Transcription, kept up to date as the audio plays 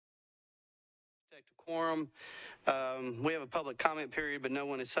respect to quorum, we have a public comment period, but no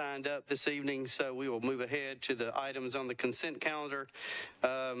one has signed up this evening, so we will move ahead to the items on the consent calendar.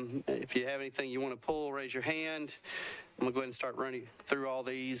 If you have anything you want to pull, raise your hand. I'm going to go ahead and start running through all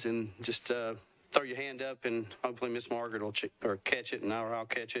these, and just throw your hand up, and hopefully Miss Margaret will catch it, and I'll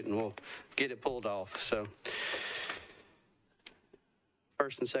catch it, and we'll get it pulled off. So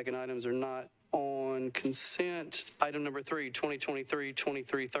first and second items are not on consent. Item number 3,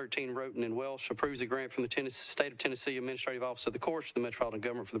 2023-2313, Roten and Welsh approves a grant from the State of Tennessee Administrative Office of the Courts to the Metropolitan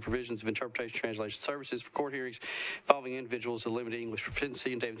Government for the provisions of interpretation translation services for court hearings involving individuals with limited English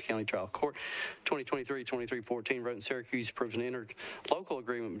proficiency in Davidson County Trial Court. 2023-2314, Roten Syracuse approves an interlocal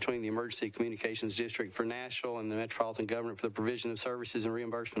agreement between the Emergency Communications District for Nashville and the Metropolitan Government for the provision of services and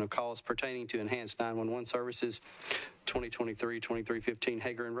reimbursement of costs pertaining to enhanced 911 services. 2023-2315,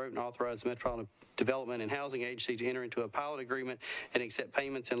 Hager and Roten authorized the Metropolitan Development and Housing Agency to enter into a pilot agreement and accept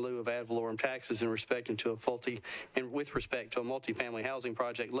payments in lieu of ad valorem taxes with respect to a multifamily housing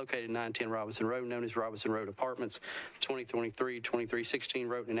project located 910 Robinson Road, known as Robinson Road Apartments. 2023-2316,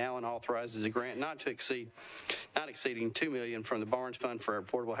 Roten and Allen authorizes a grant not exceeding $2 million from the Barnes Fund for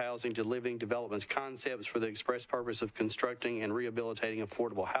Affordable Housing to Living Developments Concepts for the express purpose of constructing and rehabilitating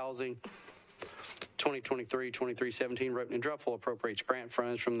affordable housing. 2023-2317, Roten and Druffel appropriates grant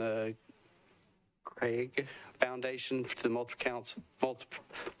funds from the Craig Foundation to the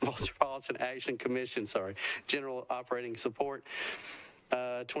Metropolitan Action Commission, General Operating Support.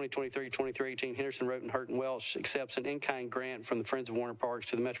 2023-2318, Henderson, Roten, Hurt, and Welsh accepts an in-kind grant from the Friends of Warner Parks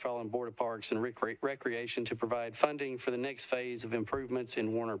to the Metropolitan Board of Parks and Recreation to provide funding for the next phase of improvements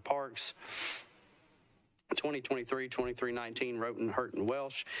in Warner Parks. 2023-2319, Roten, Hurt, and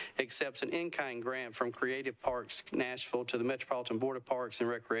Welsh accepts an in-kind grant from Creative Parks Nashville to the Metropolitan Board of Parks and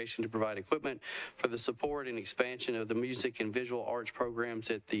Recreation to provide equipment for the support and expansion of the music and visual arts programs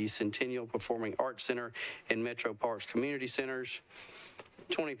at the Centennial Performing Arts Center and Metro Parks Community Centers.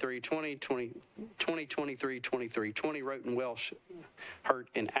 2023-2320, Roten, Welsh, Hurt,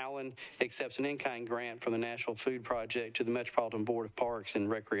 and Allen accepts an in-kind grant from the Nashville Food Project to the Metropolitan Board of Parks and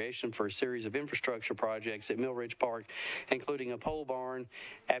Recreation for a series of infrastructure projects at Mill Ridge Park, including a pole barn,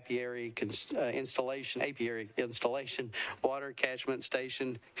 apiary installation, water catchment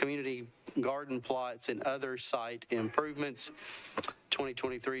station, community garden plots, and other site improvements.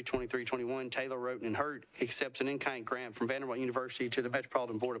 2023-2321, Taylor, Roten, and Hurt accepts an in-kind grant from Vanderbilt University to the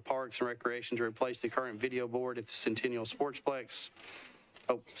Metropolitan Board of Parks and Recreation to replace the current video board at the Centennial Sportsplex.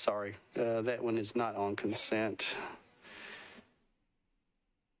 Oh, sorry, that one is not on consent.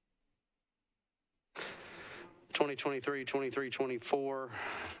 2023-2324,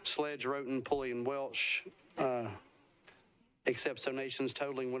 Sledge, Roten, Pulley, and Welsh accepts donations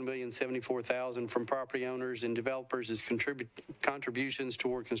totaling $1,074,000 from property owners and developers as contributions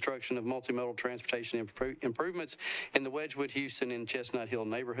toward construction of multimodal transportation improvements in the Wedgwood, Houston, and Chestnut Hill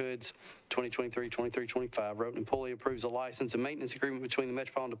neighborhoods. 2023-2325, Roten and Pulley approves a license and maintenance agreement between the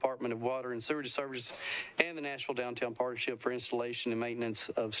Metropolitan Department of Water and Sewerage Services and the Nashville Downtown Partnership for installation and maintenance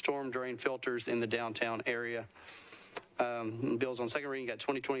of storm drain filters in the downtown area. Bills on second reading got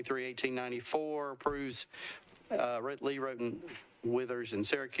 2023-1894, approves Lee, Roten, Withers, and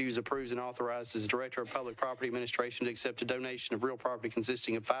Syracuse approves and authorizes Director of Public Property Administration to accept a donation of real property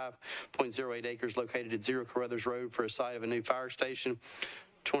consisting of 5.08 acres located at 0 Carruthers Road for a site of a new fire station.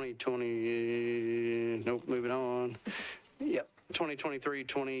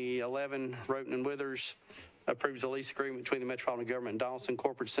 2023-2011, Roten and Withers approves a lease agreement between the Metropolitan Government and Donaldson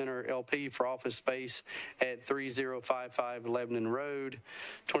Corporate Center, LP, for office space at 3055 Lebanon Road.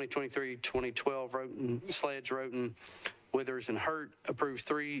 2023-2012, Sledge, Roten, Withers, and Hurt approves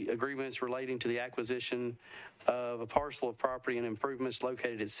 3 agreements relating to the acquisition of a parcel of property and improvements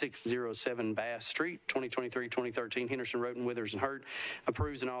located at 607 Bass Street. 2023-2013, Henderson, Roten, Withers, and Hurt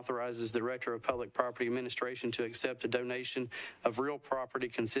approves and authorizes the Director of Public Property Administration to accept a donation of real property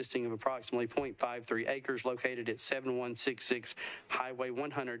consisting of approximately 0.53 acres located at 7166 Highway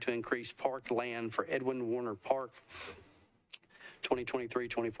 100 to increase park land for Edwin Warner Park.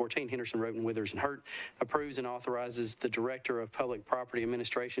 2023-2014, Henderson, Roten, Withers, and Hurt approves and authorizes the Director of Public Property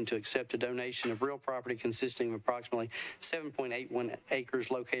Administration to accept a donation of real property consisting of approximately 7.81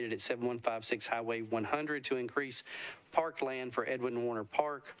 acres located at 7156 Highway 100 to increase park land for Edwin Warner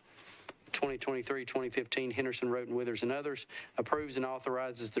Park. 2023-2015 Henderson Road and Withers and others. Approves and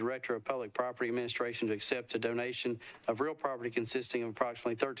authorizes the Director of Public Property Administration to accept a donation of real property consisting of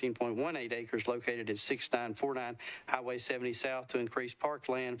approximately 13.18 acres located at 6949 Highway 70 South to increase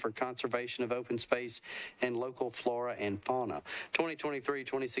parkland for conservation of open space and local flora and fauna.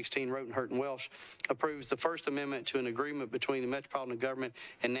 2023-2016 Roten Hurt and Welsh approves the First Amendment to an agreement between the Metropolitan Government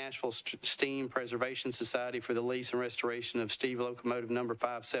and Nashville Steam Preservation Society for the lease and restoration of Steve Locomotive number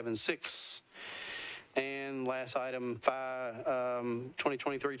 576. And last item,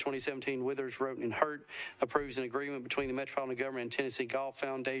 2023-2017 Withers, Roten, and Hurt approves an agreement between the Metropolitan Government and Tennessee Golf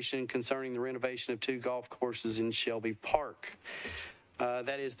Foundation concerning the renovation of 2 golf courses in Shelby Park.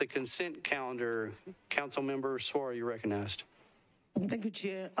 That is the consent calendar. Councilmember Suarez, you recognized. Thank you,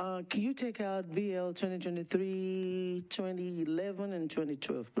 Chair. Can you take out VL 2023, 2011, and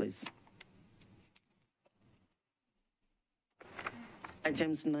 2012, please?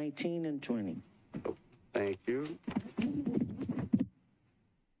 Items 19 and 20. Thank you.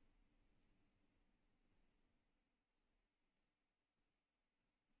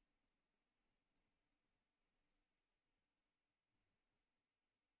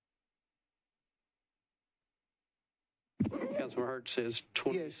 Councilman Hurt says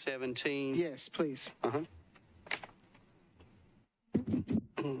 2017. Yes, please.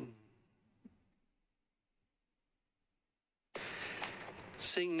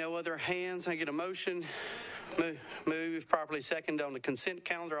 Seeing no other hands, I get a motion. Move properly second on the consent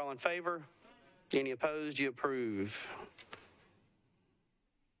calendar. All in favor? Any opposed? You approve.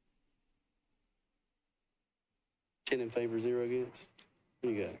 Ten in favor, 0 against. What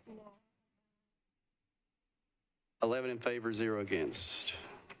do you got? 11 in favor, 0 against.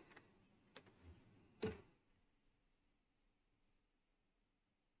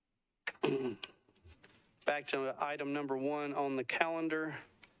 Back to item number 1 on the calendar.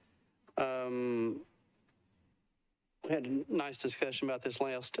 We had a nice discussion about this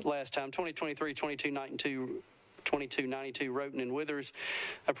last time. 2023-2292 Roten and Withers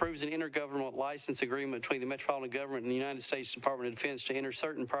approves an intergovernmental license agreement between the Metropolitan Government and the United States Department of Defense to enter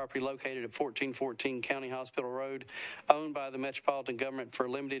certain property located at 1414 County Hospital Road, owned by the Metropolitan Government for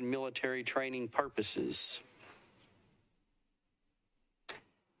limited military training purposes.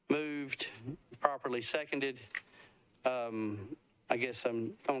 Moved, properly seconded. I guess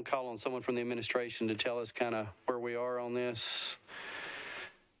I'm going to call on someone from the administration to tell us kind of where we are on this.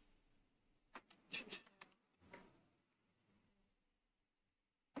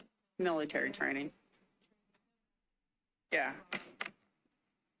 Military training. Yeah.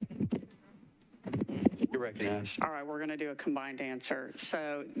 You're recognized. All right, we're going to do a combined answer.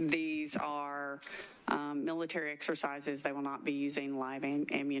 So these are military exercises. They will not be using live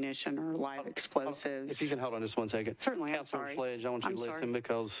ammunition or live explosives. If you can hold on just 1 second. Certainly, Councilor I'm sorry. Pledge, I want you to listen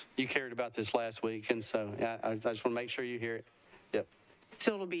because you cared about this last week, and so I just want to make sure you hear it. Yep.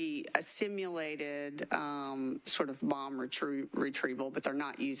 So it'll be a simulated sort of bomb retrieval, but they're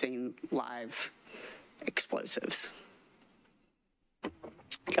not using live explosives.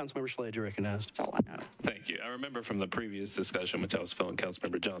 Councilmember Sledge, you recognized. That's all I know. Thank you. I remember from the previous discussion, which I was filling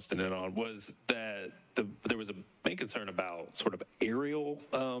Councilmember Johnston in on, was that there was a main concern about sort of aerial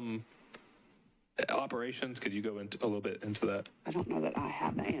operations. Could you go into a little bit into that? I don't know that I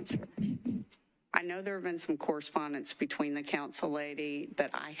have the answer. I know there have been some correspondence between the council lady that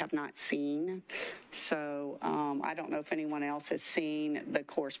I have not seen. So I don't know if anyone else has seen the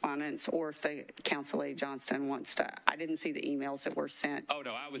correspondence or if the council lady Johnston wants to. I didn't see the emails that were sent. Oh,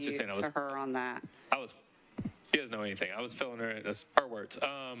 no, I was just saying to her on that. She doesn't know anything. I was filling her in. That's her words.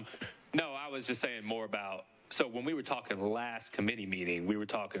 No, I was just saying more about, so when we were talking last committee meeting, we were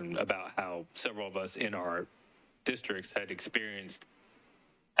talking about how several of us in our districts had experienced,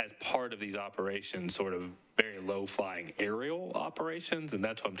 as part of these operations, sort of very low-flying aerial operations, and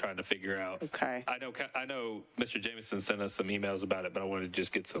that's what I'm trying to figure out. Okay. I know Mr. Jameson sent us some emails about it, but I wanted to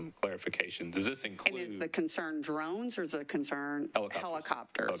just get some clarification. Does this include... And is the concern drones or is the concern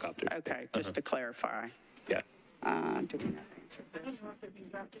helicopters? Helicopters. Okay, just to clarify. Yeah. Do we know the answer to this?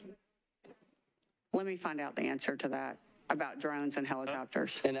 Let me find out the answer to that about drones and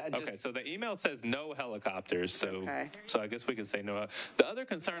helicopters. Okay, so the email says no helicopters, so Okay. so I guess we could say no. The other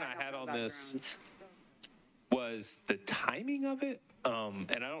concern I had on this drones. was the timing of it, and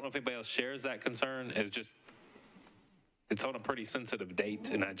I don't know if anybody else shares that concern. It's on a pretty sensitive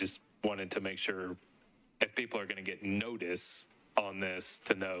date, and I just wanted to make sure if people are going to get notice on this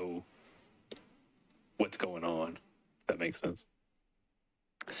to know what's going on. If that makes sense.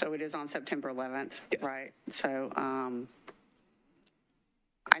 So it is on September 11th, Yes. right? So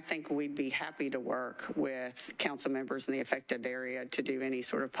I think we'd be happy to work with council members in the affected area to do any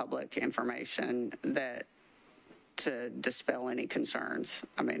sort of public information to dispel any concerns.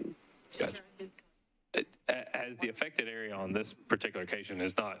 I mean, Gotcha. As the affected area on this particular occasion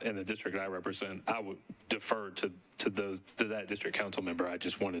is not in the district I represent, I would defer to that district council member. I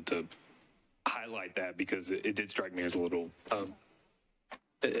just wanted to highlight that because it did strike me as a little,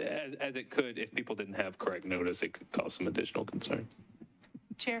 as it could, if people didn't have correct notice, it could cause some additional concern.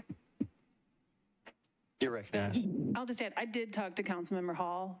 Chair, You're recognized. I'll just add, I did talk to Councilmember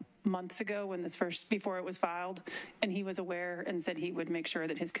Hall months ago when before it was filed, and he was aware and said he would make sure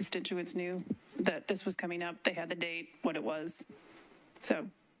that his constituents knew that this was coming up. They had the date, what it was. So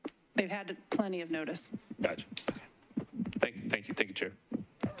they've had plenty of notice. Gotcha. Thank you, Chair.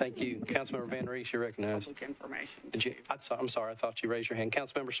 Thank you. Councilmember Van Rees, you're recognized. public information. I'm sorry, I thought you raised your hand.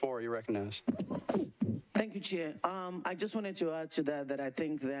 Councilmember Swore, you're recognized. Thank you, Chair. I just wanted to add to that I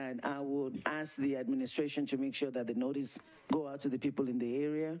think that I would ask the administration to make sure that the notice go out to the people in the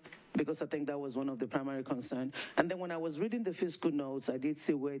area, because I think that was one of the primary concerns. And then when I was reading the fiscal notes, I did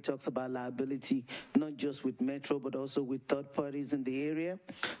see where it talks about liability, not just with Metro, but also with third parties in the area.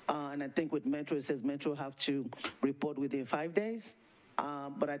 And I think with Metro, it says Metro have to report within 5 days.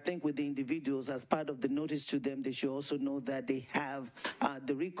 But I think with the individuals, as part of the notice to them, they should also know that they have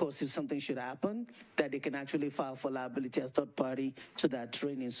the recourse if something should happen, that they can actually file for liability as third party to that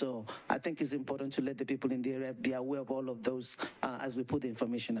training. So I think it's important to let the people in the area be aware of all of those as we put the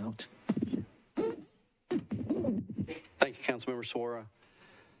information out. Thank you, Councilmember Swore.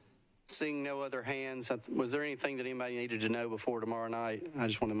 Seeing no other hands, was there anything that anybody needed to know before tomorrow night? I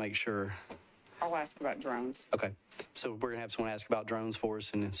just want to make sure. I'll ask about drones. Okay, so we're going to have someone ask about drones for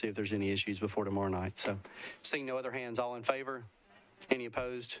us and see if there's any issues before tomorrow night. So seeing no other hands, all in favor? Any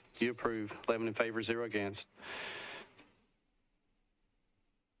opposed? You approve. 11 in favor, 0 against.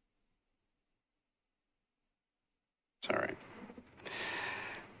 Sorry.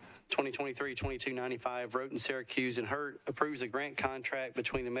 2023-2295, Roten, Syracuse, and Hurt approves a grant contract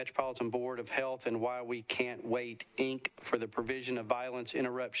between the Metropolitan Board of Health and Why We Can't Wait, Inc. for the provision of violence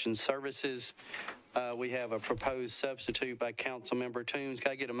interruption services. We have a proposed substitute by Councilmember Toombs.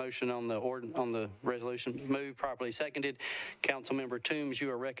 Can I get a motion on the resolution? Moved, properly seconded. Councilmember Toombs, you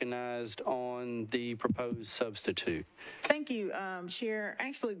are recognized on the proposed substitute. Thank you, Chair.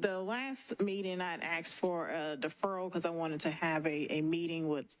 Actually, the last meeting I'd asked for a deferral because I wanted to have a meeting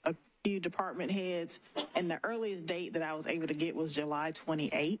with a few department heads, and the earliest date that I was able to get was July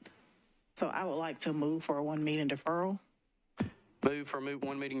 28th. So I would like to move for a one meeting deferral. Move for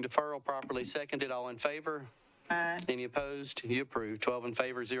one meeting deferral, properly seconded. All in favor? Aye. Any opposed? You approve. 12 in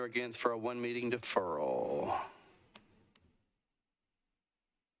favor, 0 against for a one meeting deferral.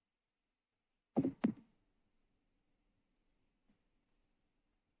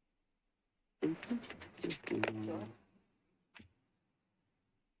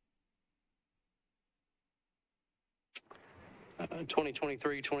 Uh,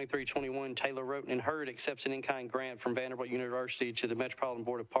 2023-2321, Taylor Roten and Hurd accepts an in-kind grant from Vanderbilt University to the Metropolitan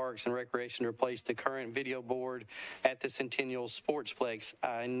Board of Parks and Recreation to replace the current video board at the Centennial Sportsplex.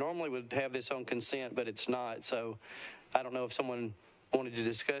 I normally would have this on consent, but it's not, so I don't know if someone wanted to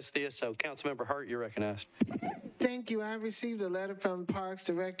discuss this. So, Councilmember Hurt, you're recognized. Thank you. I received a letter from the Parks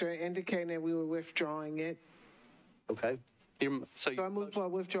Director indicating that we were withdrawing it. Okay. So I move for a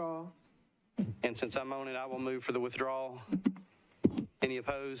withdrawal. And since I'm on it, I will move for the withdrawal. Any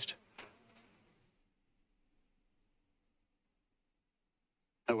opposed?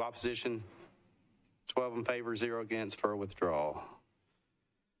 No opposition? 12 in favor, 0 against for a withdrawal.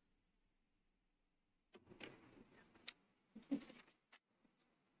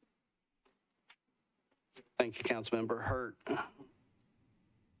 Thank you, Councilmember Hurt.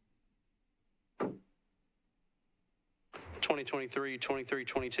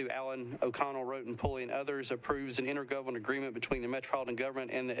 2023-2322, Alan O'Connell, Roten, Pulley, and others approves an intergovernmental agreement between the Metropolitan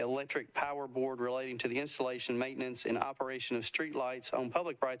Government and the Electric Power Board relating to the installation, maintenance, and operation of streetlights on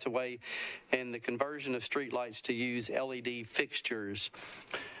public rights-of-way and the conversion of streetlights to use LED fixtures.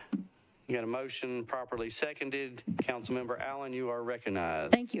 You got a motion properly seconded. Councilmember Allen, you are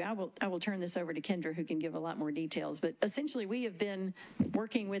recognized. Thank you. I will turn this over to Kendra, who can give a lot more details. But essentially, we have been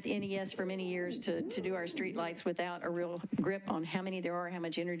working with NES for many years to do our street lights without a real grip on how many there are, how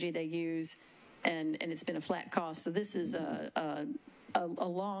much energy they use, and it's been a flat cost. So this is a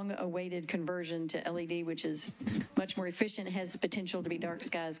long-awaited conversion to LED, which is much more efficient, has the potential to be dark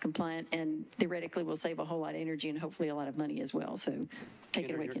skies compliant, and theoretically will save a whole lot of energy and hopefully a lot of money as well. So take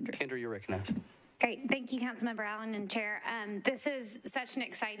it away, Kendra. Kendra, you're recognized. Great. Thank you, Councilmember Allen and Chair. This is such an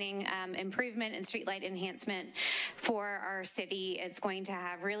exciting improvement and streetlight enhancement for our city. It's going to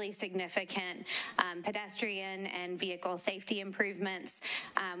have really significant pedestrian and vehicle safety improvements.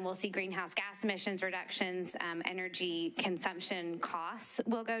 We'll see greenhouse gas emissions reductions, energy consumption costs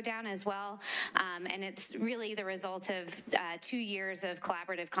will go down as well. And it's really the result of 2 years of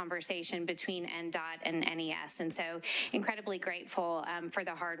collaborative conversation between NDOT and NES. And so incredibly grateful for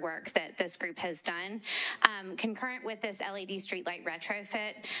the hard work that this group has done. Concurrent with this LED streetlight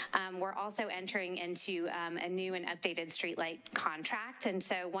retrofit, we're also entering into a new and updated streetlight contract. And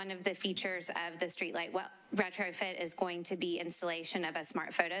so one of the features of the streetlight retrofit is going to be installation of a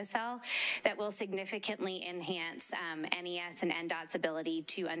smart photo cell that will significantly enhance NES and NDOT's ability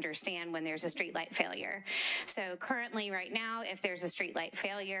to understand when there's a streetlight failure. So currently, right now, if there's a streetlight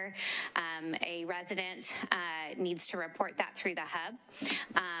failure, a resident needs to report that through the hub.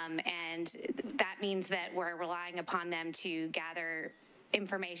 And that means that we're relying upon them to gather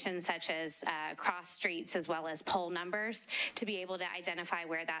information such as cross streets as well as pole numbers to be able to identify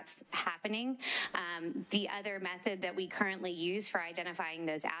where that's happening. The other method that we currently use for identifying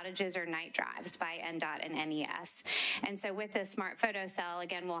those outages are night drives by NDOT and NES. And so with this smart photo cell,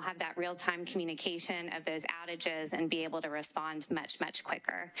 again, we'll have that real-time communication of those outages and be able to respond much, much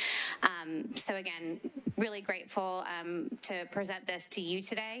quicker. So again, really grateful to present this to you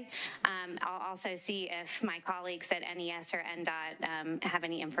today. I'll also see if my colleagues at NES or NDOT have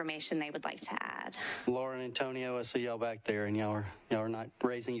any information they would like to add. Laura and Antonio, I see y'all back there, and y'all are not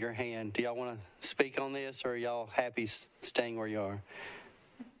raising your hand. Do y'all want to speak on this, or are y'all happy staying where you are?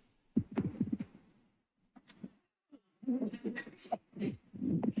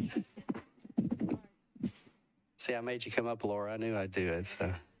 See, I made you come up, Laura. I knew I'd do it,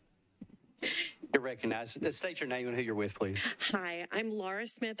 so. You're recognized. State your name and who you're with, please. Hi, I'm Laura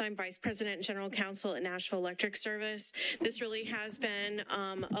Smith. I'm Vice President and General Counsel at Nashville Electric Service. This really has been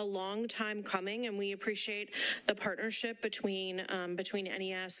a long time coming, and we appreciate the partnership between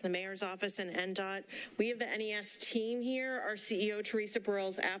NES, the Mayor's Office, and NDOT. We have the NES team here, our CEO, Teresa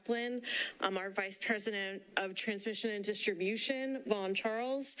Burrells-Applin, our Vice President of Transmission and Distribution, Vaughn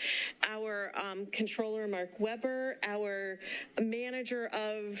Charles, our Controller, Mark Weber, our Manager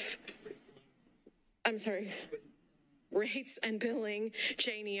of rates and billing,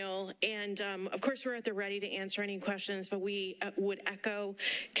 Jay Neal, and of course we're at the ready to answer any questions, but we would echo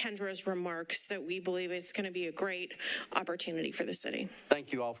Kendra's remarks that we believe it's going to be a great opportunity for the city.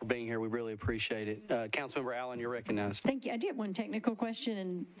 Thank you all for being here. We really appreciate it. Councilmember Allen, you're recognized. Thank you. I do have one technical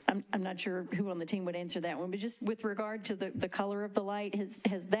question, and I'm not sure who on the team would answer that one, but just with regard to the color of the light,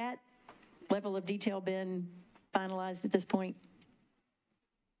 has that level of detail been finalized at this point?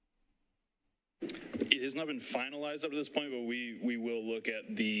 It has not been finalized up to this point, but we will look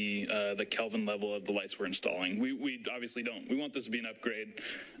at the Kelvin level of the lights we're installing. We obviously don't. We want this to be an upgrade.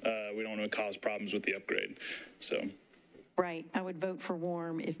 We don't want to cause problems with the upgrade. So. Right. I would vote for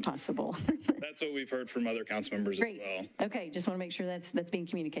warm if possible. That's what we've heard from other council members as well. Okay. Just want to make sure that's being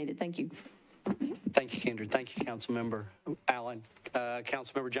communicated. Thank you. Thank you, Kendra. Thank you, Councilmember Allen.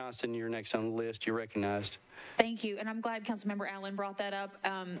 Councilmember Johnston, you're next on the list. You're recognized. Thank you. And I'm glad Councilmember Allen brought that up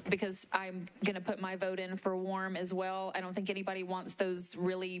because I'm going to put my vote in for warm as well. I don't think anybody wants those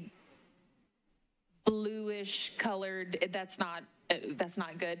really bluish colored. That's not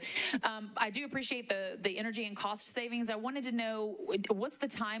good. I do appreciate the energy and cost savings. I wanted to know, what's the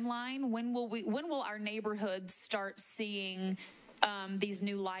timeline? When will our neighborhoods start seeing these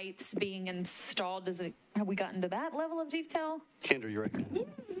new lights being installed? Have we gotten to that level of detail? Kendra, you're recognized.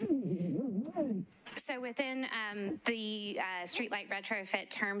 So within the streetlight retrofit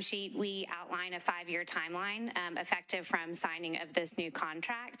term sheet, we outline a 5-year timeline effective from signing of this new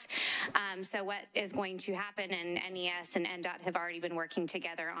contract. So what is going to happen, and NES and NDOT have already been working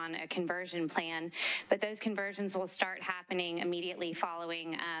together on a conversion plan, but those conversions will start happening immediately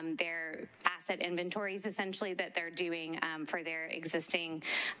following their asset inventories, essentially, that they're doing for their existing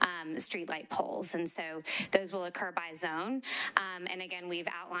streetlight poles. And so those will occur by zone. And again, we've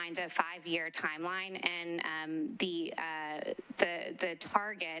outlined a 5-year timeline, and the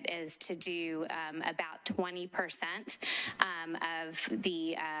target is to do about 20% of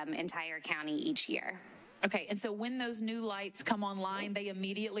the entire county each year. Okay, and so when those new lights come online, they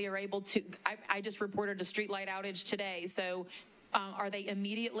immediately are able to, I just reported a streetlight outage today, so are they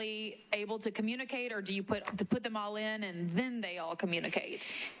immediately able to communicate, or do you put them all in and then they all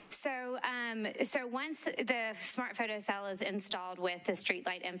communicate? So once the smart photo cell is installed with the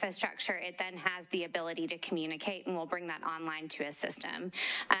streetlight infrastructure, it then has the ability to communicate, and we'll bring that online to a system.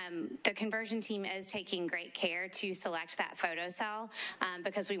 The conversion team is taking great care to select that photo cell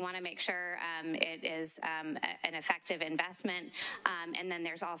because we want to make sure it is an effective investment. And then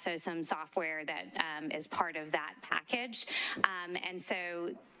there's also some software that is part of that package. And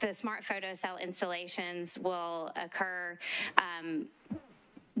so the smart photo cell installations will occur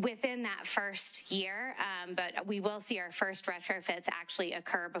within that first year, but we will see our first retrofits actually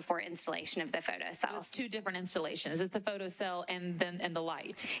occur before installation of the photo cell. It's two different installations. It's the photo cell and the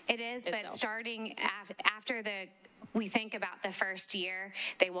light. It is, itself. But starting after we think about the first year,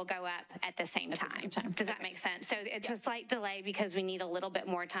 they will go up at the same time. Does that make sense? So it's a slight delay because we need a little bit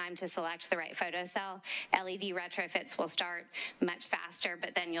more time to select the right photo cell. LED retrofits will start much faster,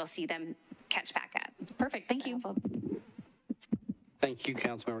 but then you'll see them catch back up. Perfect. Thank you. Thank you,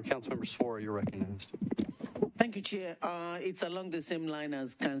 Councilmember. Councilmember Swore, you're recognized. Thank you, Chair. It's along the same line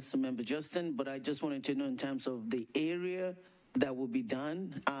as Councilmember Justin, but I just wanted to know in terms of the area that will be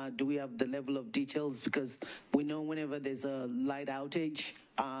done, do we have the level of details? Because we know whenever there's a light outage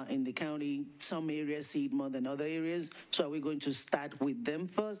in the county, some areas see it more than other areas. So are we going to start with them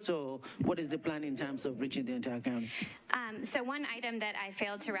first, or what is the plan in terms of reaching the entire county? So one item that I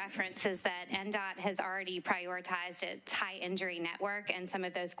failed to reference is that NDOT has already prioritized its high injury network and some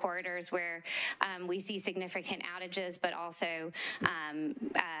of those corridors where we see significant outages, but also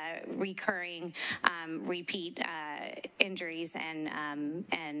recurring repeat injuries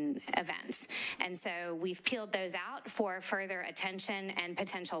and events. And so we've peeled those out for further attention and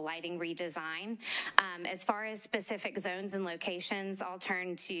potential lighting redesign. As far as specific zones and locations, I'll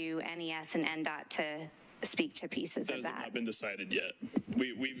turn to NES and NDOT to speak to pieces of that. Those have not been decided yet.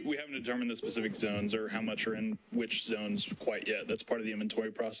 We haven't determined the specific zones or how much are in which zones quite yet. That's part of the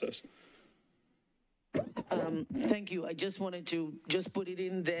inventory process. Thank you. I just wanted to just put it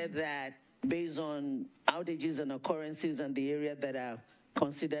in there that based on outages and occurrences and the area that are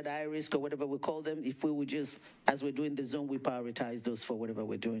considered high risk or whatever we call them, if we would just, as we're doing the zone, we prioritize those for whatever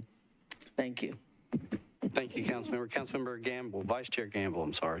we're doing. Thank you. Thank you, Councilmember. Councilmember Gamble, Vice Chair Gamble,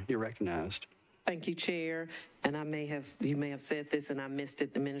 I'm sorry, you're recognized. Thank you, Chair. And you may have said this and I missed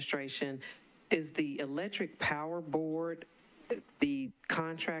it, administration. Is the electric power board the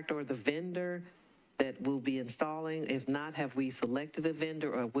contractor or the vendor that will be installing? If not, have we selected a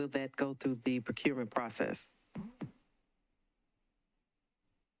vendor or will that go through the procurement process?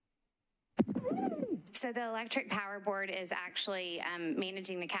 So the electric power board is actually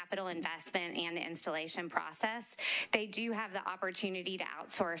managing the capital investment and the installation process. They do have the opportunity to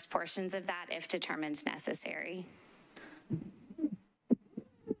outsource portions of that if determined necessary.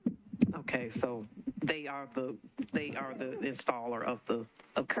 Okay, so they are the installer of the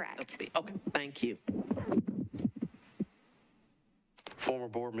correct. Okay, thank you. Former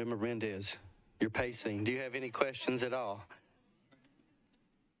Board Member Mendez, you're pacing. Do you have any questions at all?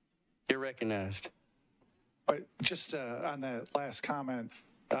 You're recognized. Just on that last comment,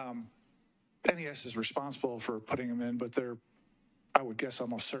 NES is responsible for putting them in, but they're, I would guess,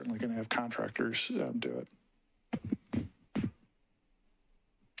 almost certainly going to have contractors do it.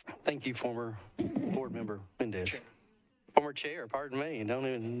 Thank you, former Board Member Mendez. Chair. Former Chair, pardon me.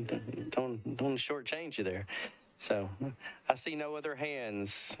 Don't shortchange you there. So I see no other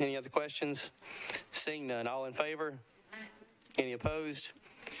hands. Any other questions? Seeing none. All in favor? Any opposed?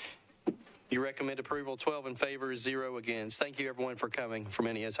 You recommend approval. 12 in favor, 0 against. Thank you, everyone, for coming from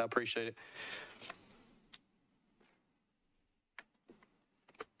NES. I appreciate it.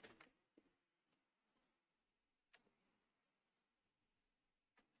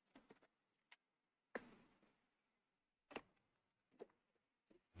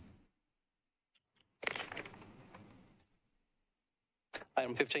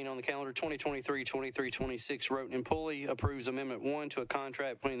 Item 15 on the calendar, 2023-2326, Roten and Pulley approves Amendment 1 to a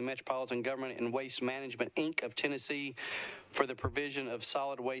contract between the Metropolitan Government and Waste Management, Inc. of Tennessee for the provision of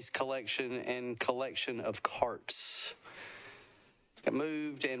solid waste collection and collection of carts. Got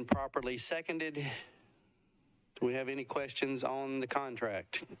moved and properly seconded. Do we have any questions on the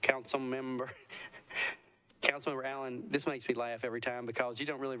contract? Councilmember Allen, this makes me laugh every time because you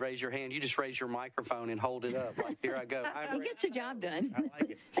don't really raise your hand. You just raise your microphone and hold it up. Like, here I go. He gets the job done. I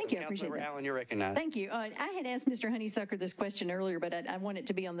like it. Thank you. I appreciate that. Allen, you're recognized. Thank you. I had asked Mr. Honeysucker this question earlier, but I want it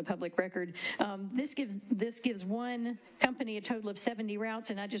to be on the public record. This gives one company a total of 70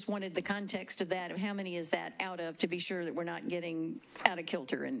 routes, and I just wanted the context of that, of how many is that out of, to be sure that we're not getting out of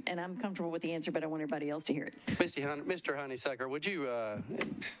kilter. And I'm comfortable with the answer, but I want everybody else to hear it. Mr. Honeysucker, would you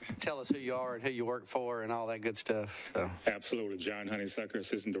tell us who you are and who you work for and all that that good stuff. So. Absolutely. John Honeysucker,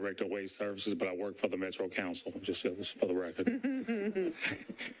 Assistant Director of Waste Services, but I work for the Metro Council, just for the record.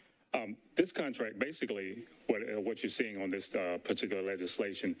 This contract, basically, what you're seeing on this particular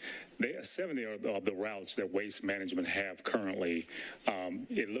legislation, 70 of the routes that waste management have currently,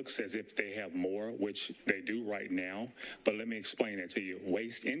 it looks as if they have more, which they do right now. But let me explain it to you.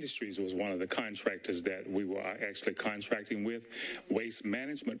 Waste Industries was one of the contractors that we were actually contracting with. Waste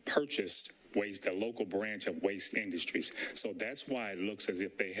Management purchased the local branch of Waste Industries. So that's why it looks as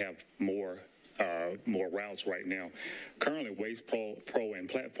if they have more routes right now. Currently, Waste Pro and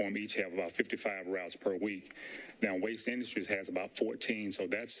Platform each have about 55 routes per week. Now, Waste Industries has about 14, so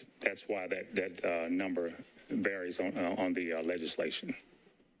that's why that number varies on the legislation.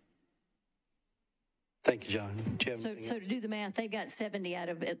 Thank you, John. So to do the math, they've got 70 out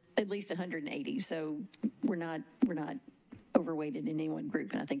of at least 180. So we're not overweighted in any one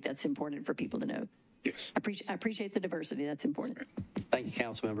group, and I think that's important for people to know. Yes. I appreciate the diversity. That's important. Thank you,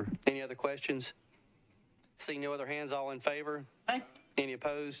 Councilmember. Any other questions? Seeing no other hands, all in favor? Aye. Any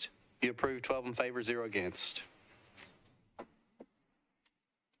opposed? You approve, 12 in favor, 0 against.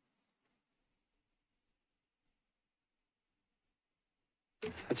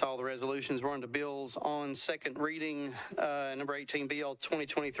 That's all the resolutions. We're on to bills on second reading. Number 18, BL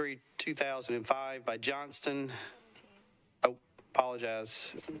 2023-2005 by Johnston. Oh,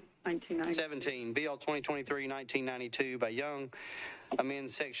 apologize. 17, BL 2023-1992 by Young, amend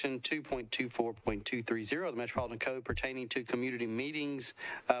section 2.24.230 of the Metropolitan Code pertaining to community meetings.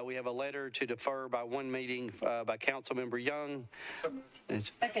 We have a letter to defer by one meeting by Councilmember Young.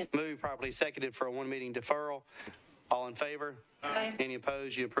 It's moved, properly seconded for a one meeting deferral. All in favor? Aye. Any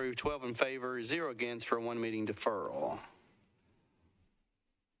opposed? You approve, 12 in favor, 0 against for a one meeting deferral.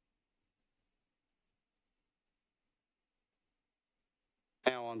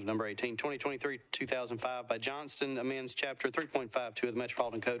 Now on to number 18, 2023-2005 by Johnston, amends Chapter 3.52 of the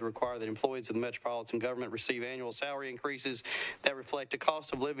Metropolitan Code to require that employees of the Metropolitan government receive annual salary increases that reflect a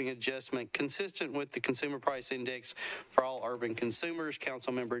cost of living adjustment consistent with the Consumer Price Index for all urban consumers.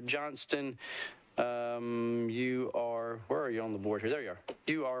 Councilmember Johnston, you are, where are you on the board here? There you are.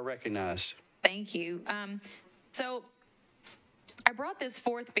 You are recognized. Thank you. So I brought this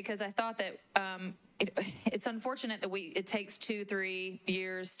forth because I thought that it's unfortunate that it takes 2-3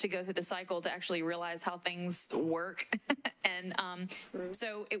 years to go through the cycle to actually realize how things work. And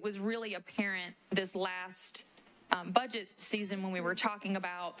so it was really apparent this last budget season when we were talking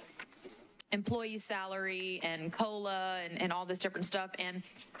about employee salary and COLA and all this different stuff. And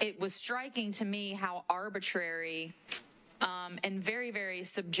it was striking to me how arbitrary and very, very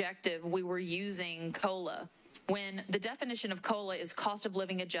subjective we were using COLA when the definition of COLA is cost of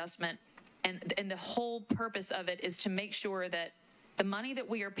living adjustment. And the whole purpose of it is to make sure that the money that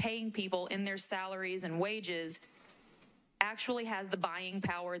we are paying people in their salaries and wages actually has the buying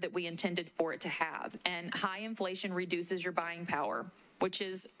power that we intended for it to have. And high inflation reduces your buying power, which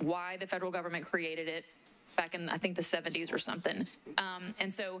is why the federal government created it back in, I think, the 70s or something.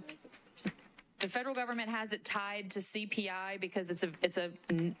 And so the federal government has it tied to CPI because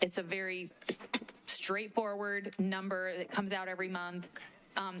it's a very straightforward number that comes out every month.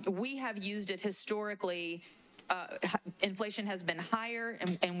 We have used it historically. Inflation has been higher,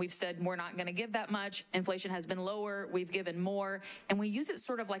 and we've said we're not going to give that much. Inflation has been lower. We've given more, and we use it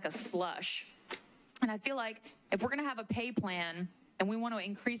sort of like a slush. And I feel like if we're going to have a pay plan and we want to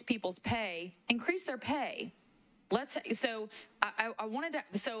increase people's pay, increase their pay. So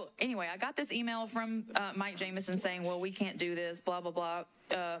anyway, I got this email from Mike Jamison saying, well, we can't do this, blah, blah, blah.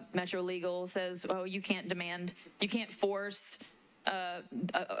 Metro Legal says, oh, you can't force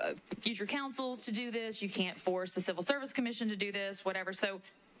future councils to do this. You can't force the Civil Service Commission to do this, whatever. So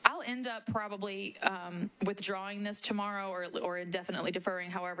I'll end up probably withdrawing this tomorrow or indefinitely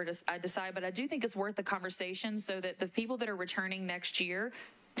deferring, however I decide. But I do think it's worth the conversation so that the people that are returning next year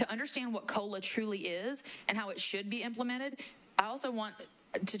to understand what COLA truly is and how it should be implemented. I also want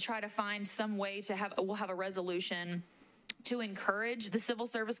to try to find some way we'll have a resolution to encourage the Civil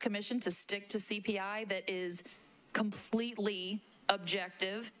Service Commission to stick to CPI that is completely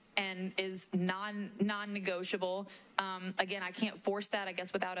objective and is non-negotiable. Again, I can't force that, I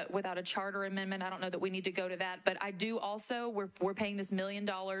guess, without a charter amendment. I don't know that we need to go to that, but I do also, we're paying this $1 million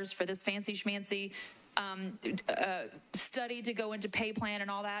for this fancy schmancy study to go into pay plan and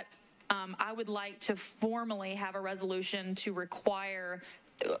all that. I would like to formally have a resolution to require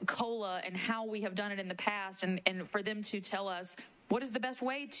COLA and how we have done it in the past and for them to tell us what is the best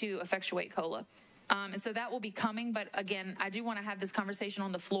way to effectuate COLA. And so that will be coming. But again, I do want to have this conversation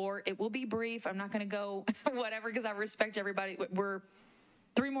on the floor. It will be brief. I'm not going to go whatever because I respect everybody.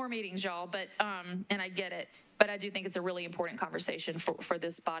 3 more meetings, y'all, but, and I get it, but I do think it's a really important conversation for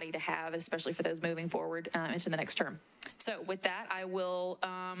this body to have, especially for those moving forward into the next term. So with that, I will,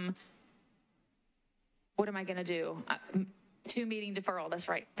 what am I going to do? 2 meeting deferral, that's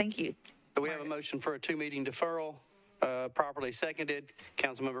right. Thank you. So we have a motion for a 2-meeting deferral, properly seconded.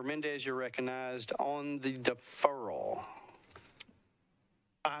 Councilmember Mendez, you're recognized on the deferral.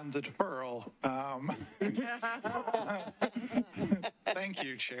 On the deferral, thank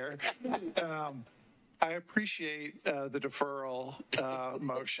you, Chair. I appreciate the deferral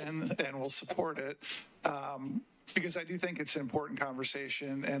motion and will support it because I do think it's an important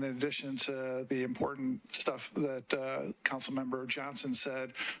conversation. And in addition to the important stuff that Councilmember Johnson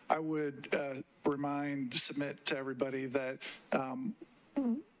said, I would submit to everybody that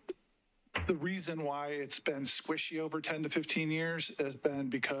the reason why it's been squishy over 10 to 15 years has been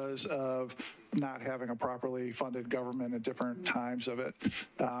because of not having a properly funded government at different times of it.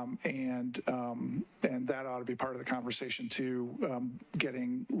 And that ought to be part of the conversation too,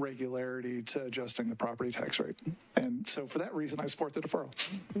 getting regularity to adjusting the property tax rate. And so for that reason, I support the deferral.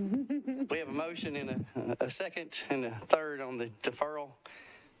 We have a motion and a second and a third on the deferral.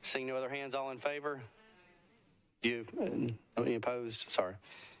 Seeing no other hands, all in favor? Any opposed? Sorry.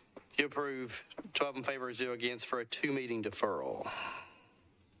 You approve 12 in favor, 0 against for a 2-meeting deferral.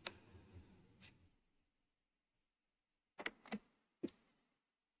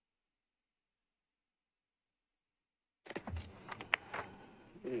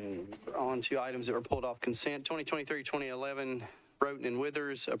 And we're on to items that were pulled off consent. 2023-2011, Roten and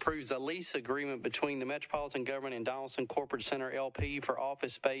Withers approves a lease agreement between the Metropolitan Government and Donaldson Corporate Center LP for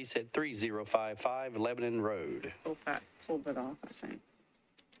office space at 3055 Lebanon Road. Pulled it off, I think.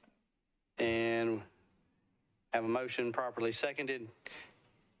 And have a motion properly seconded.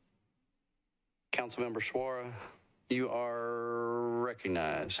 Councilmember Suara, you are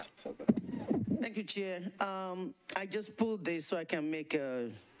recognized. Thank you, Chair. I just pulled this so I can make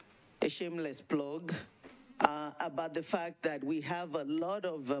a shameless plug about the fact that we have a lot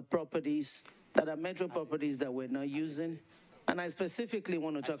of properties that are metro properties that we're not using. And I specifically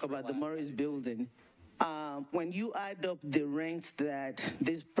want to talk about the Morris Building. When you add up the rent that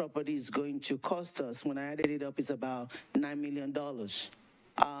this property is going to cost us, when I added it up, it's about $9 million.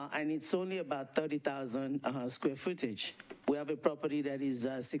 And it's only about 30,000 square footage. We have a property that is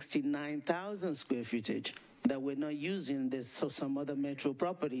 69,000 square footage that we're not using. There's some other metro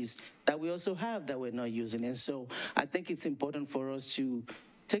properties that we also have that we're not using. And so I think it's important for us to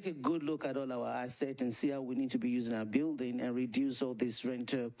take a good look at all our assets and see how we need to be using our building and reduce all these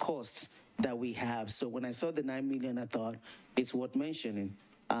rental costs that we have. So when I saw the $9 million, I thought it's worth mentioning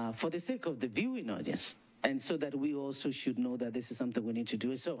for the sake of the viewing audience. And so that we also should know that this is something we need to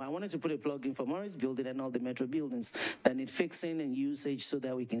do. So I wanted to put a plug in for Morris Building and all the metro buildings that need fixing and usage so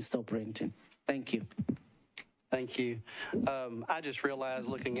that we can stop renting. Thank you. Thank you. I just realized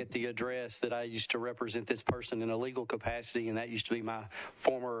looking at the address that I used to represent this person in a legal capacity, and that used to be my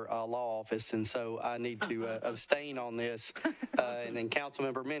former law office, and so I need to abstain on this. And then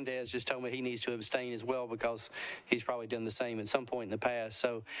Councilmember Mendez just told me he needs to abstain as well because he's probably done the same at some point in the past.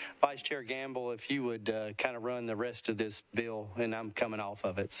 So Vice Chair Gamble, if you would kind of run the rest of this bill, and I'm coming off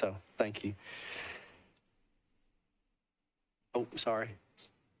of it, so thank you. Oh, sorry.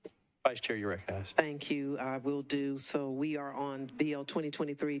 Vice Chair, you're recognized. Thank you. I will do. So we are on BL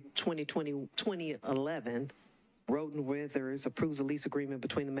 2023-2011. Roten Withers approves a lease agreement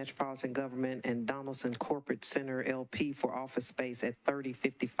between the Metropolitan Government and Donaldson Corporate Center LP for office space at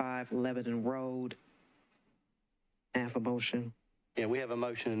 3055 Lebanon Road. I have a motion. Yeah, we have a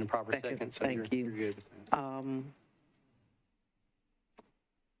motion and a proper second. So Thank you. You're good with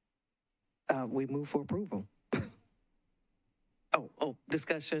that. We move for approval.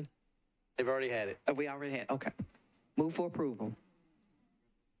 Discussion. They've already had it. We already had. Okay. Move for approval.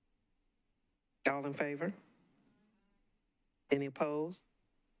 All in favor? Any opposed?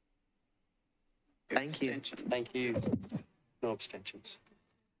 Thank you. Thank you. No abstentions.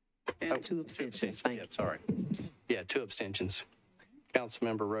 And 2 abstentions. Thank you. Sorry. Yeah, 2 abstentions.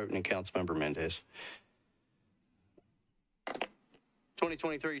 Councilmember Roten and Councilmember Mendez.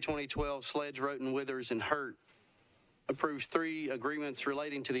 2023-2012, Sledge, Roten, Withers, and Hurt approves 3 agreements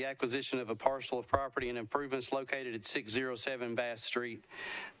relating to the acquisition of a parcel of property and improvements located at 607 Bass Street.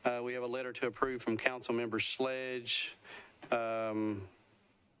 We have a letter to approve from Councilmember Sledge. Councilmember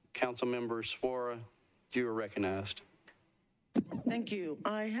Suara, you are recognized. Thank you.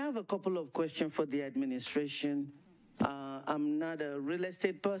 I have a couple of questions for the administration. I'm not a real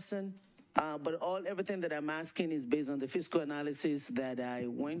estate person, but everything that I'm asking is based on the fiscal analysis that I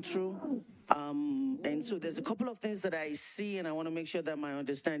went through. And so there's a couple of things that I see, and I want to make sure that my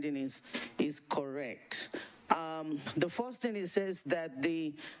understanding is correct. The first thing, it says that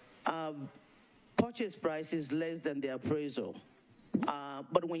the purchase price is less than the appraisal.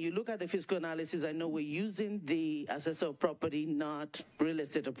 But when you look at the fiscal analysis, I know we're using the assessor of property, not real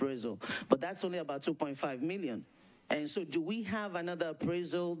estate appraisal, but that's only about 2.5 million. And so do we have another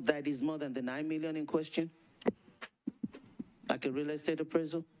appraisal that is more than the 9 million in question? Like a real estate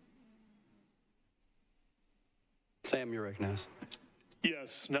appraisal? Sam, you're recognized.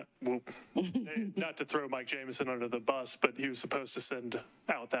 Yes, not to throw Mike Jameson under the bus, but he was supposed to send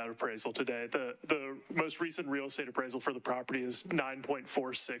out that appraisal today. The most recent real estate appraisal for the property is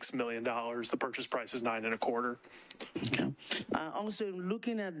 $9.46 million. The purchase price is $9.25. Okay. Also,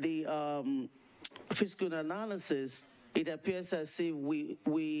 looking at the fiscal analysis, it appears as if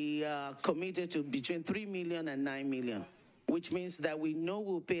we are committed to between 3 million and 9 million. Which means that we know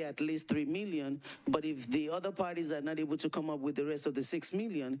we'll pay at least 3 million, but if the other parties are not able to come up with the rest of the 6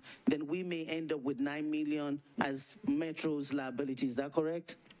 million, then we may end up with 9 million as Metro's liability. Is that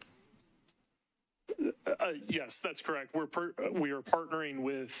correct? Yes, that's correct. We are partnering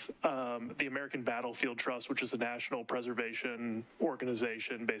with the American Battlefield Trust, which is a national preservation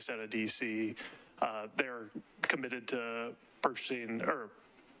organization based out of D.C. They're committed to purchasing or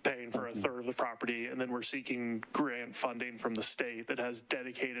paying for a third of the property, and then we're seeking grant funding from the state that has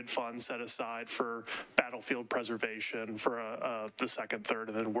dedicated funds set aside for battlefield preservation for the second third,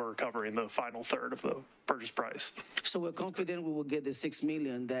 and then we're covering the final third of the purchase price. So we're confident we will get the 6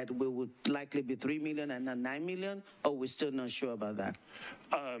 million, that we would likely be 3 million and not 9 million, or we're still not sure about that?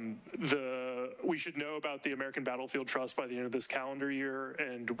 We should know about the American Battlefield Trust by the end of this calendar year,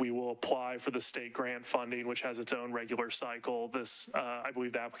 and we will apply for the state grant funding, which has its own regular cycle. I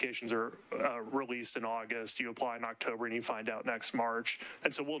believe the applications are released in August. You apply in October, and you find out next March.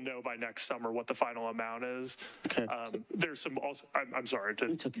 And so we'll know by next summer what the final amount is. Okay. There's some also, I'm sorry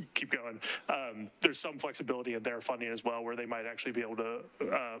to keep going. There's some flexibility in their funding as well, where they might actually be able to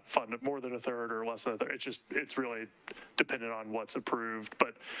fund more than a third or less than a third. It's really dependent on what's approved,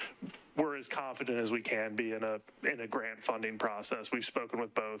 but we're as confident as we can be in a grant funding process. We've spoken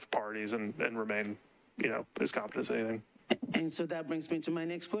with both parties and remain, as confident as anything. And so that brings me to my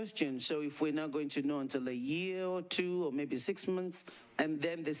next question. So if we're not going to know until a year or two or maybe 6 months, and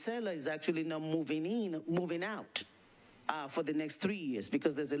then the seller is actually not moving out for the next 3 years,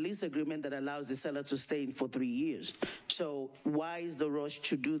 because there's a lease agreement that allows the seller to stay in for 3 years. So why is the rush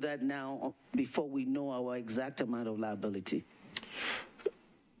to do that now before we know our exact amount of liability?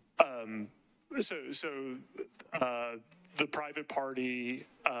 The private party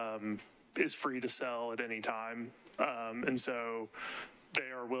is free to sell at any time. And so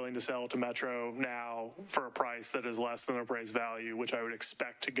they are willing to sell to Metro now for a price that is less than appraised value, which I would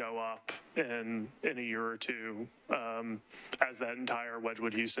expect to go up in a year or two, as that entire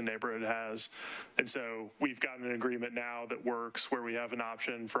Wedgwood Houston neighborhood has. And so we've gotten an agreement now that works, where we have an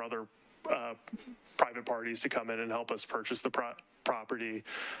option for other private parties to come in and help us purchase the property.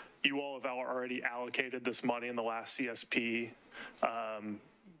 You all have already allocated this money in the last CSP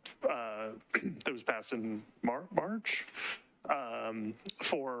that was passed in March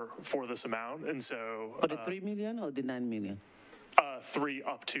for this amount, and so for the 3 million or the 9 million? 3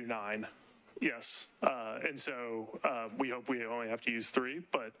 up to 9. Yes, and so we hope we only have to use 3,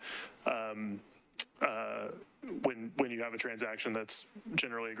 but when you have a transaction that's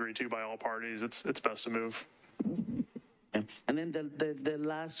generally agreed to by all parties, it's best to move. And then the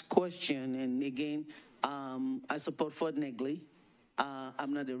last question, and again, I support Fort Negley.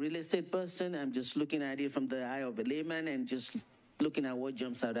 I'm not a real estate person. I'm just looking at it from the eye of a layman and just looking at what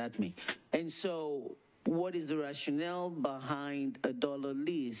jumps out at me. And so what is the rationale behind a dollar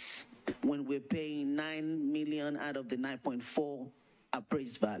lease when we're paying 9 million out of the 9.4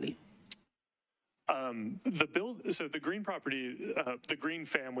 appraised value? So the Green property, the Green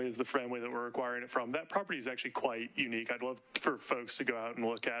family is the family that we're acquiring it from. That property is actually quite unique. I'd love for folks to go out and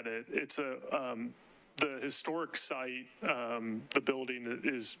look at it. It's the historic site. The building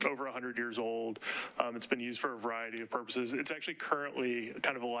is over 100 years old. It's been used for a variety of purposes. It's actually currently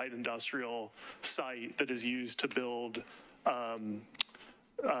kind of a light industrial site that is used to build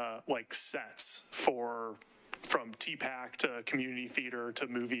like sets from TPAC to community theater to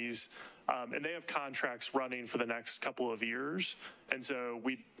movies. And they have contracts running for the next couple of years. And so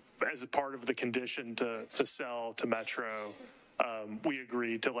we, as a part of the condition to sell to Metro, we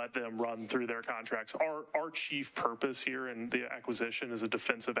agreed to let them run through their contracts. Our chief purpose here in the acquisition is a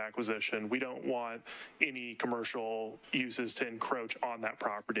defensive acquisition. We don't want any commercial uses to encroach on that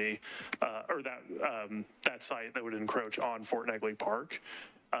property or that site that would encroach on Fort Negley Park.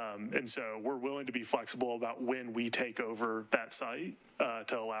 And so we're willing to be flexible about when we take over that site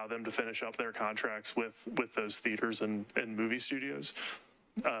to allow them to finish up their contracts with those theaters and movie studios.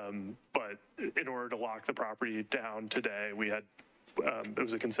 But in order to lock the property down today, we had it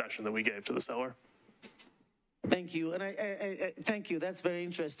was a concession that we gave to the seller. Thank you. And I thank you. That's very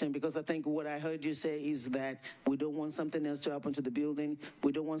interesting because I think what I heard you say is that we don't want something else to happen to the building.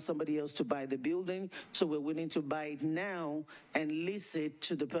 We don't want somebody else to buy the building. So we're willing to buy it now and lease it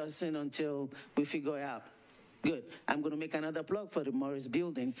to the person until we figure it out. Good. I'm going to make another plug for the Morris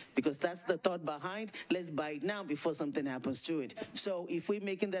building because that's the thought behind. Let's buy it now before something happens to it. So if we're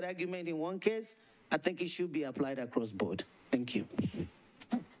making that argument in one case, I think it should be applied across board. Thank you.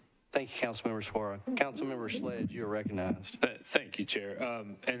 Thank you, Councilmember Suara. Councilmember Sledge, you're recognized. Thank you, Chair.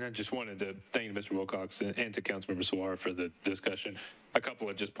 And I just wanted to thank Mr. Wilcox and to Councilmember Suara for the discussion. A couple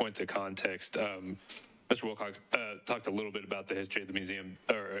of just points of context. Mr. Wilcox talked a little bit about the history of the museum,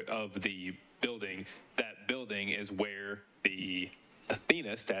 or of the building. That building is where the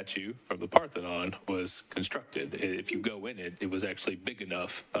Athena statue from the Parthenon was constructed. If you go in it, it was actually big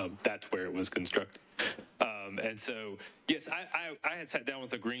enough. That's where it was constructed. And so, yes, I had sat down with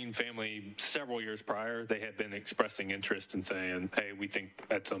the Green family several years prior. They had been expressing interest and saying, hey, we think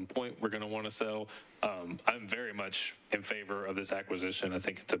at some point we're going to want to sell. I'm very much in favor of this acquisition. I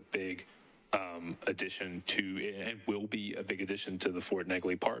think it's a big addition to, and will be a big addition to the Fort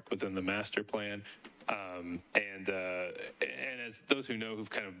Negley Park within the master plan. And as those who know who've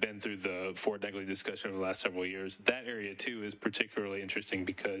kind of been through the Fort Negley discussion over the last several years, that area too is particularly interesting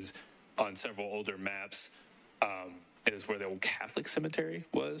because on several older maps, is where the old Catholic cemetery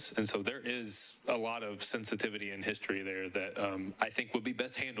was. And so there is a lot of sensitivity and history there that I think would be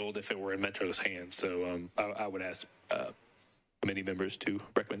best handled if it were in Metro's hands. So I would ask committee members to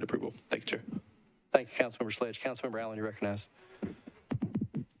recommend approval. Thank you, Chair. Thank you, Councilmember Sledge. Councilmember Allen, you recognize. I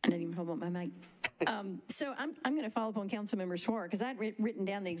didn't even hold up my mic. So I'm going to follow up on Councilmember Suara because I'd written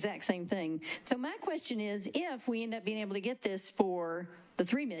down the exact same thing. So my question is, if we end up being able to get this for the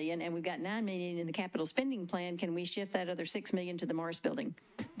 $3 million and we've got $9 million in the capital spending plan, can we shift that other $6 million to the Morris building?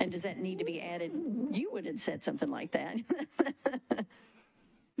 And does that need to be added? You would have said something like that.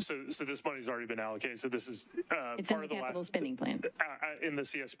 So this money's already been allocated. So this is it's part in the of the capital spending plan. In the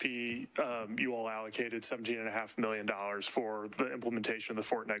CSP, you all allocated $17.5 million for the implementation of the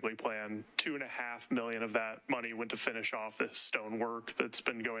Fort Negley plan. $2.5 million of that money went to finish off the stonework that's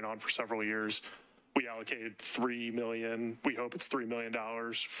been going on for several years. We allocated $3 million. We hope it's $3 million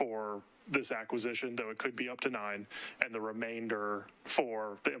for this acquisition, though it could be up to $9 million, and the remainder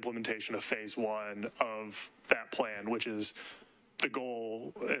for the implementation of phase 1 of that plan, which is the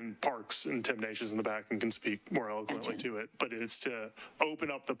goal. And Parks and Tim Nation is in the back and can speak more eloquently to it, but it's to open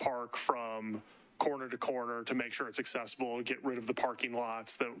up the park from corner to corner to make sure it's accessible, get rid of the parking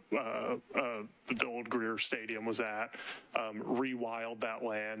lots that the old Greer Stadium was at, rewild that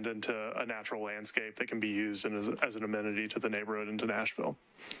land into a natural landscape that can be used as an amenity to the neighborhood into Nashville.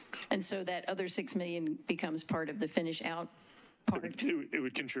 And so that other $6 million becomes part of the finish out part? It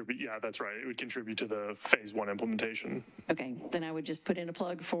would contribute, yeah, that's right. It would contribute to the phase 1 implementation. Okay, then I would just put in a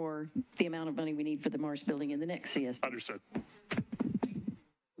plug for the amount of money we need for the Morris building in the next CSP. Understood.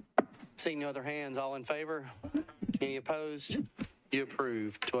 Seeing no other hands, all in favor? Any opposed? You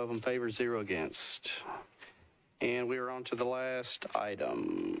approve. 12 in favor, 0 against. And we are on to the last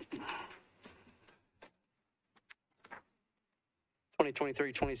item.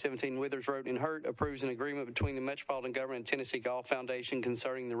 2023-2017 Withers Road in Hurt approves an agreement between the Metropolitan Government and Tennessee Golf Foundation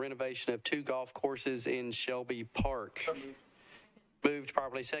concerning the renovation of 2 golf courses in Scobey Park. Moved,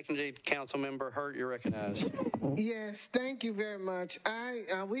 properly seconded. Councilmember Hurt, you're recognized. Yes, thank you very much.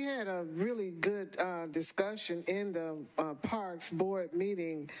 We had a really good discussion in the Parks Board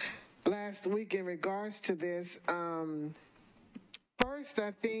meeting last week in regards to this. First,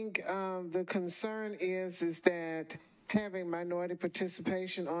 I think the concern is that having minority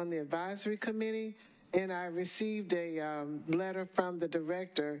participation on the advisory committee, and I received a letter from the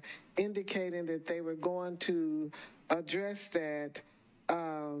director indicating that they were going to address that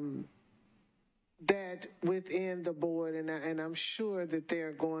within the board, and I'm sure that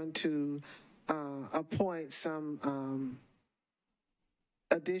they're going to appoint some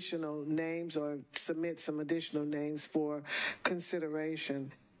additional names or submit some additional names for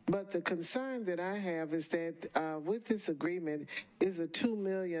consideration. But the concern that I have is that with this agreement is a $2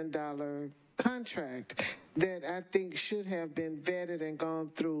 million contract that I think should have been vetted and gone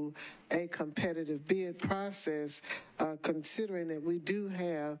through a competitive bid process, considering that we do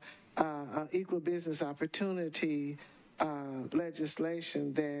have equal business opportunity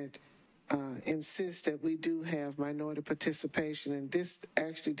legislation that insist that we do have minority participation, and this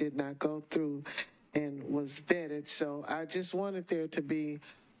actually did not go through and was vetted. So I just wanted there to be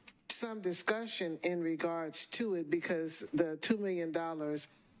some discussion in regards to it, because the $2 million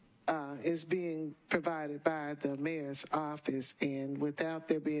is being provided by the mayor's office, and without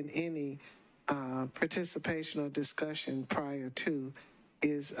there being any participation or discussion prior to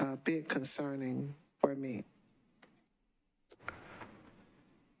is a bit concerning for me.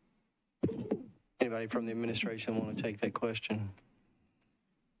 Anybody from the administration want to take that question?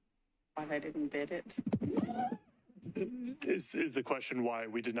 Why they didn't bid it? Is the question why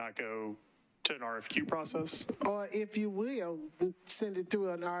we did not go to an RFQ process? Or if you will, send it through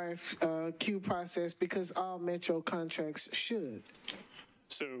an RFQ process, because all Metro contracts should.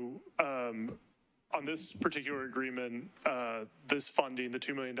 So on this particular agreement, this funding, the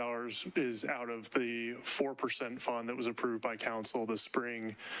 $2 million, is out of the 4% fund that was approved by council this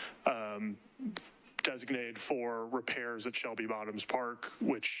spring, designated for repairs at Shelby Bottoms Park,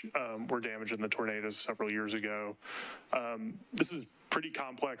 which were damaged in the tornadoes several years ago. This is pretty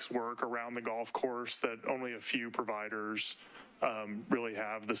complex work around the golf course that only a few providers really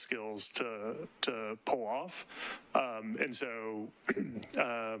have the skills to pull off. And so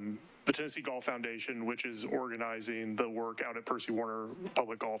the Tennessee Golf Foundation, which is organizing the work out at Percy Warner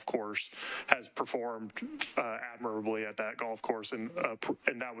Public Golf Course, has performed admirably at that golf course, and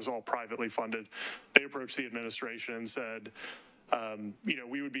that was all privately funded. They approached the administration and said,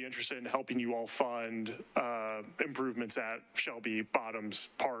 we would be interested in helping you all fund improvements at Shelby Bottoms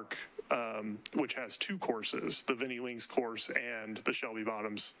Park, which has two courses, the Vinnie Links course and the Shelby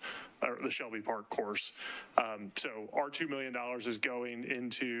Bottoms, or the Shelby Park course. So our $2 million is going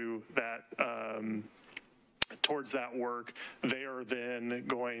into that, towards that work. They are then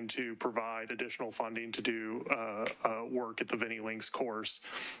going to provide additional funding to do work at the Vinnie Links course,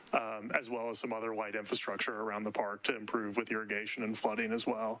 as well as some other light infrastructure around the park to improve with irrigation and flooding as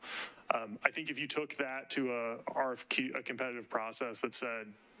well. I think if you took that to a RFQ, a competitive process that said,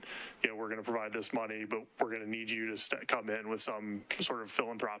 we're going to provide this money, but we're going to need you to come in with some sort of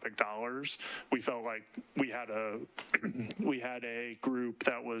philanthropic dollars. We felt like we had a group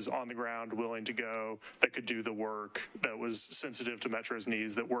that was on the ground, willing to go, that could do the work, that was sensitive to Metro's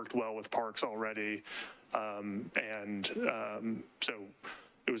needs, that worked well with parks already, so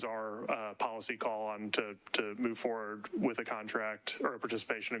it was our policy call on to move forward with a contract or a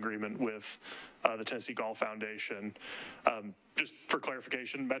participation agreement with the Tennessee Golf Foundation. Just for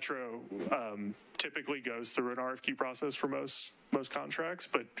clarification, Metro typically goes through an RFQ process for most contracts,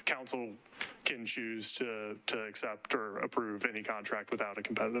 but council can choose to accept or approve any contract without a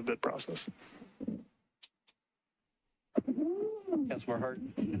competitive bid process. Councilmember Hurt.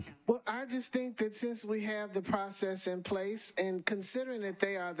 Well, I just think that since we have the process in place, and considering that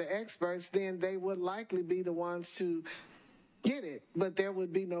they are the experts, then they would likely be the ones to get it. But there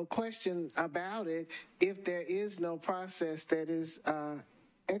would be no question about it if there is no process that is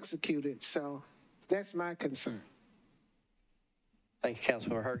executed. So that's my concern. Thank you,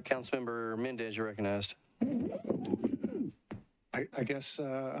 Councilmember Hurt. Councilmember Mendez, you're recognized. I guess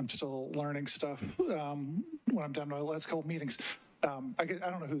I'm still learning stuff when I'm done with my last couple meetings. I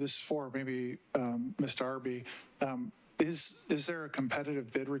don't know who this is for, maybe Mr. Arby. Is there a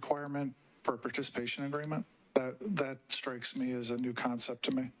competitive bid requirement for a participation agreement? That strikes me as a new concept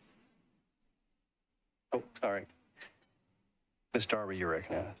to me. Oh, sorry. Ms. Darby, you're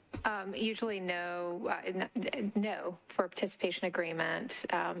recognized. Usually no for a participation agreement.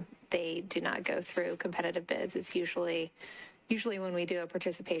 They do not go through competitive bids. It's usually when we do a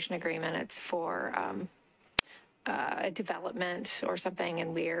participation agreement, it's for a development or something,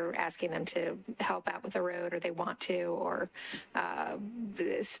 and we're asking them to help out with the road, or they want to, or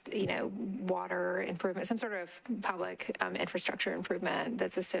water improvement, some sort of public infrastructure improvement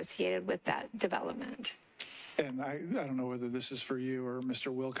that's associated with that development. And I don't know whether this is for you or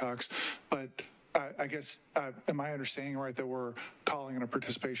Mr. Wilcox, but I guess, am I understanding right that we're calling it a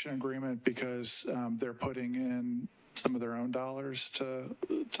participation agreement because they're putting in some of their own dollars to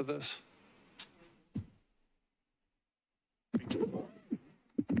this?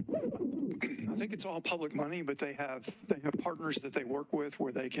 I think it's all public money, but they have partners that they work with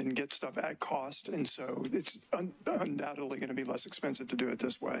where they can get stuff at cost, and so it's undoubtedly going to be less expensive to do it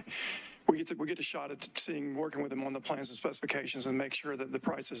this way. We get a shot at working with them on the plans and specifications and make sure that the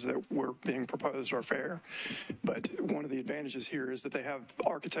prices that were being proposed are fair. But one of the advantages here is that they have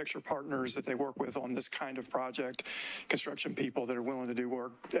architecture partners that they work with on this kind of project, construction people that are willing to do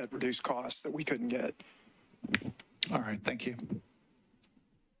work at reduced costs that we couldn't get. All right, thank you.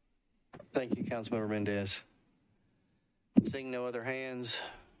 Thank you, Councilmember Mendez. Seeing no other hands,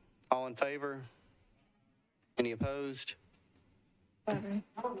 All in favor? Any opposed? 10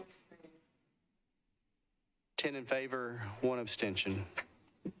 in favor, 1 abstention.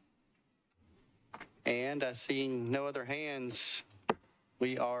 And I see no other hands.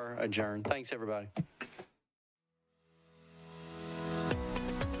 We are adjourned. Thanks, everybody.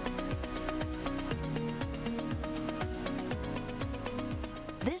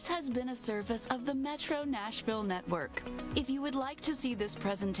 This has been a service of the Metro Nashville Network. If you would like to see this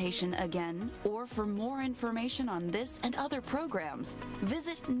presentation again, or for more information on this and other programs,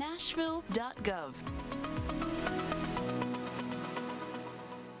 visit nashville.gov.